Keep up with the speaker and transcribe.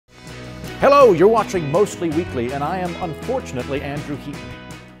Hello, you're watching Mostly Weekly, and I am unfortunately Andrew Heaton.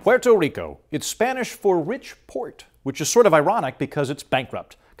 Puerto Rico, it's Spanish for rich port, which is sort of ironic because it's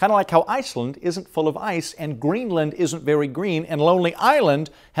bankrupt. Kind of like how Iceland isn't full of ice and Greenland isn't very green and Lonely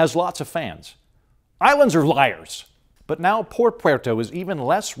Island has lots of fans. Islands are liars. But now poor Puerto is even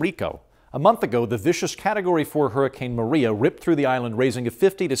less Rico. A month ago, the vicious Category 4 Hurricane Maria ripped through the island, raising a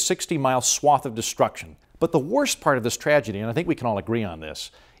 50 to 60 mile swath of destruction. But the worst part of this tragedy, and I think we can all agree on this,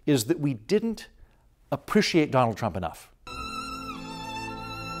 is that we didn't appreciate Donald Trump enough.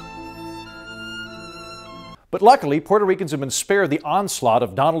 But luckily, Puerto Ricans have been spared the onslaught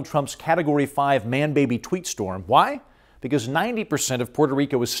of Donald Trump's Category 5 man-baby tweet storm. Why? Because 90% of Puerto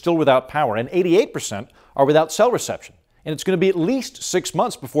Rico is still without power and 88% are without cell reception. And it's going to be at least 6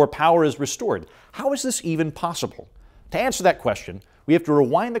 months before power is restored. How is this even possible? To answer that question, we have to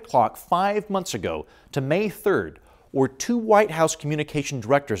rewind the clock 5 months ago to May 3rd, or 2 White House communication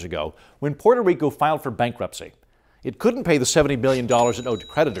directors ago, when Puerto Rico filed for bankruptcy. It couldn't pay the $70 billion it owed to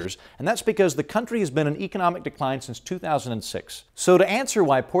creditors, and that's because the country has been in economic decline since 2006. So to answer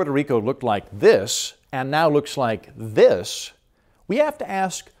why Puerto Rico looked like this, and now looks like this, we have to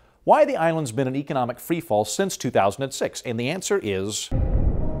ask why the island's been in economic freefall since 2006, and the answer is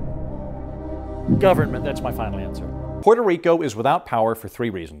government. That's my final answer. Puerto Rico is without power for 3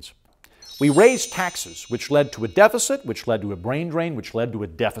 reasons. We raised taxes, which led to a deficit, which led to a brain drain, which led to a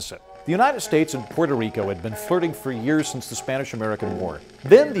deficit. The United States and Puerto Rico had been flirting for years since the Spanish-American War.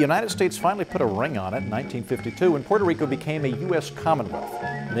 Then the United States finally put a ring on it in 1952 when Puerto Rico became a U.S. Commonwealth.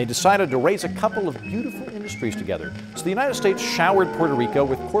 And they decided to raise a couple of beautiful industries together. So the United States showered Puerto Rico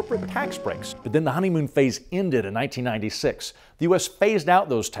with corporate tax breaks. But then the honeymoon phase ended in 1996. The U.S. phased out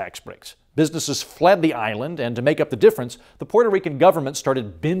those tax breaks. Businesses fled the island, and to make up the difference, the Puerto Rican government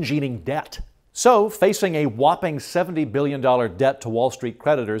started binge-eating debt. So, facing a whopping $70 billion debt to Wall Street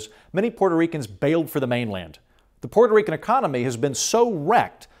creditors, many Puerto Ricans bailed for the mainland. The Puerto Rican economy has been so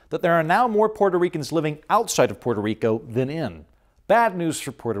wrecked that there are now more Puerto Ricans living outside of Puerto Rico than in. Bad news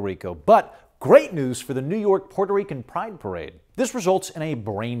for Puerto Rico, but great news for the New York Puerto Rican Pride Parade. This results in a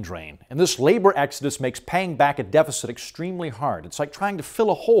brain drain, and this labor exodus makes paying back a deficit extremely hard. It's like trying to fill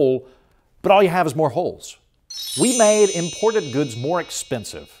a hole, but all you have is more holes. We made imported goods more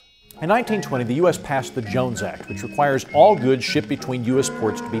expensive. In 1920, the U.S. passed the Jones Act, which requires all goods shipped between U.S.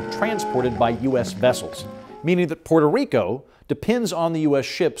 ports to be transported by U.S. vessels, meaning that Puerto Rico depends on the U.S.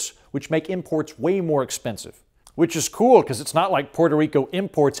 ships, which make imports way more expensive. Which is cool, because it's not like Puerto Rico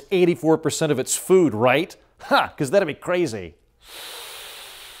imports 84% of its food, right? Because that'd be crazy.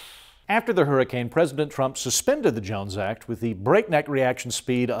 After the hurricane, President Trump suspended the Jones Act with the breakneck reaction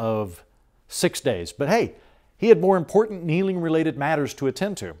speed of 6 days. But hey, he had more important kneeling-related matters to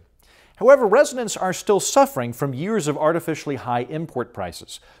attend to. However, residents are still suffering from years of artificially high import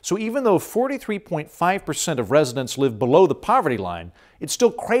prices. So even though 43.5% of residents live below the poverty line, it's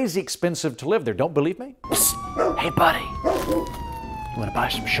still crazy expensive to live there. Don't believe me? Psst. Hey buddy, you want to buy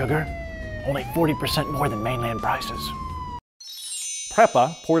some sugar? Only 40% more than mainland prices.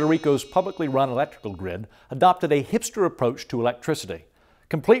 PREPA, Puerto Rico's publicly run electrical grid, adopted a hipster approach to electricity,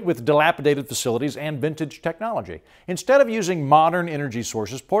 complete with dilapidated facilities and vintage technology. Instead of using modern energy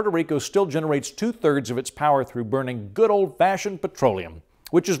sources, Puerto Rico still generates 2/3 of its power through burning good old-fashioned petroleum,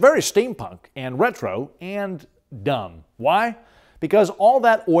 which is very steampunk and retro and dumb. Why? Because all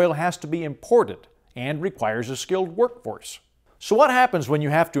that oil has to be imported and requires a skilled workforce. So what happens when you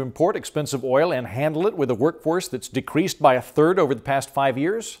have to import expensive oil and handle it with a workforce that's decreased by 1/3 over the past 5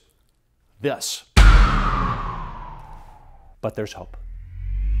 years? This. But there's hope.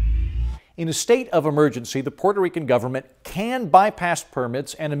 In a state of emergency, the Puerto Rican government can bypass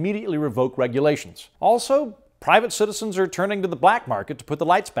permits and immediately revoke regulations. Also, private citizens are turning to the black market to put the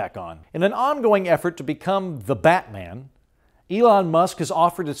lights back on. In an ongoing effort to become the Batman, Elon Musk has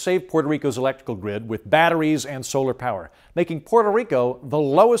offered to save Puerto Rico's electrical grid with batteries and solar power, making Puerto Rico the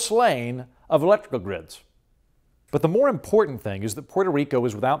lowest lane of electrical grids. But the more important thing is that Puerto Rico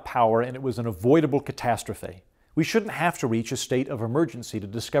is without power and it was an avoidable catastrophe. We shouldn't have to reach a state of emergency to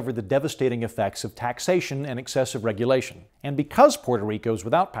discover the devastating effects of taxation and excessive regulation. And because Puerto Rico is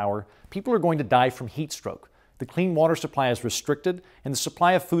without power, people are going to die from heat stroke. The clean water supply is restricted, and the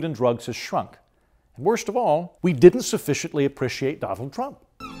supply of food and drugs has shrunk. And worst of all, we didn't sufficiently appreciate Donald Trump.